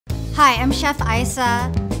Hi, I'm Chef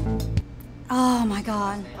Isa. Oh my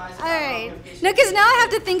God. All right. No, because now I have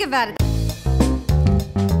to think about it.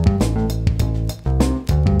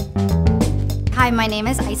 Hi, my name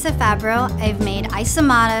is Isa Fabro. I've made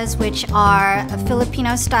isamadas, which are a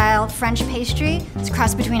Filipino-style French pastry. It's a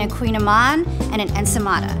cross between a kouign-amann and an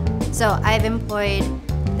ensaïmada. So I've employed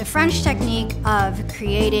the French technique of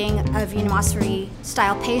creating a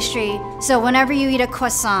viennoiserie-style pastry. So whenever you eat a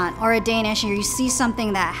croissant or a Danish, or you see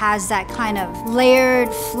something that has that kind of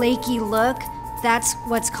layered, flaky look, that's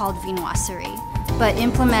what's called viennoiserie. But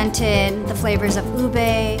implemented the flavors of ube,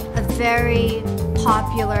 a very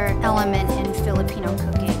popular element in Filipino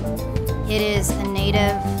cooking. It is a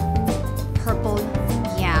native purple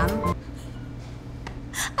yam.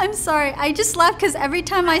 I'm sorry, I just laugh because every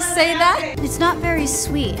time I say that, it's not very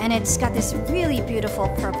sweet and it's got this really beautiful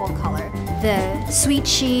purple color. The sweet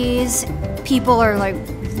cheese, people are like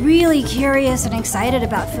really curious and excited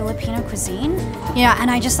about Filipino cuisine. You know, and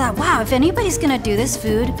I just thought, wow, if anybody's gonna do this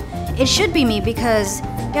food, it should be me because,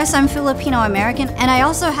 yes, I'm Filipino-American and I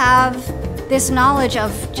also have this knowledge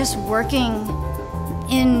of just working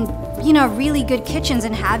in, you know, really good kitchens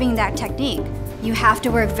and having that technique. You have to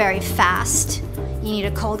work very fast. You need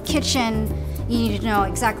a cold kitchen. You need to know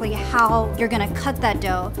exactly how you're gonna cut that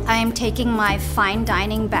dough. I'm taking my fine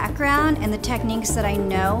dining background and the techniques that I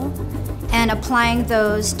know and applying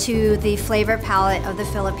those to the flavor palette of the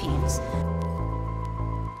Philippines.